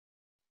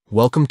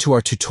Welcome to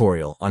our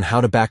tutorial on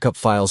how to backup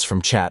files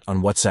from chat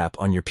on WhatsApp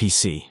on your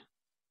PC.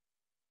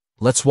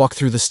 Let's walk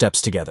through the steps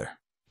together.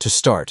 To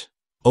start,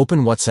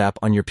 open WhatsApp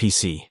on your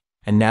PC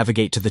and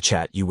navigate to the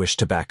chat you wish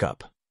to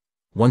backup.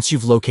 Once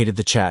you've located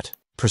the chat,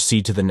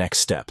 proceed to the next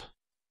step.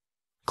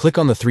 Click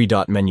on the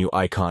three-dot menu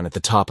icon at the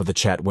top of the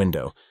chat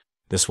window.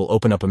 This will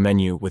open up a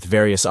menu with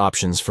various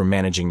options for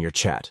managing your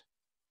chat.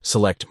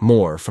 Select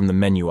More from the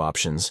menu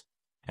options,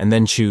 and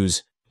then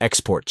choose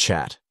Export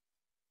Chat.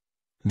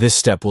 This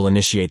step will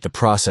initiate the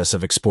process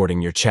of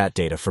exporting your chat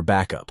data for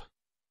backup.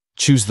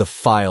 Choose the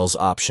Files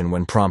option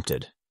when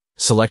prompted.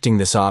 Selecting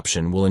this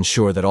option will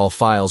ensure that all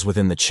files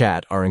within the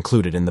chat are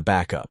included in the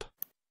backup.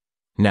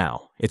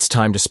 Now, it's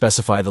time to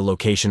specify the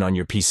location on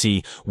your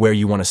PC where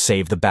you want to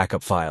save the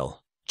backup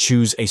file.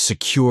 Choose a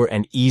secure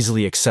and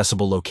easily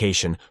accessible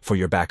location for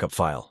your backup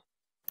file.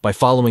 By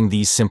following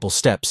these simple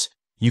steps,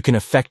 you can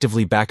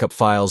effectively backup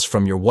files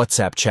from your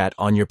WhatsApp chat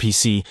on your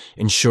PC,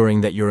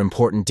 ensuring that your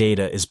important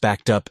data is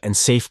backed up and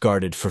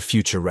safeguarded for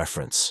future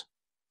reference.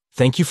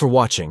 Thank you for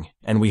watching,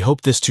 and we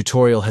hope this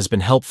tutorial has been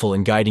helpful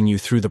in guiding you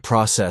through the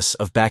process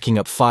of backing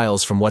up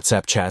files from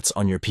WhatsApp chats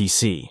on your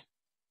PC.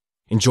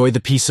 Enjoy the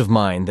peace of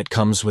mind that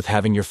comes with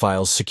having your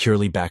files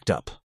securely backed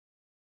up.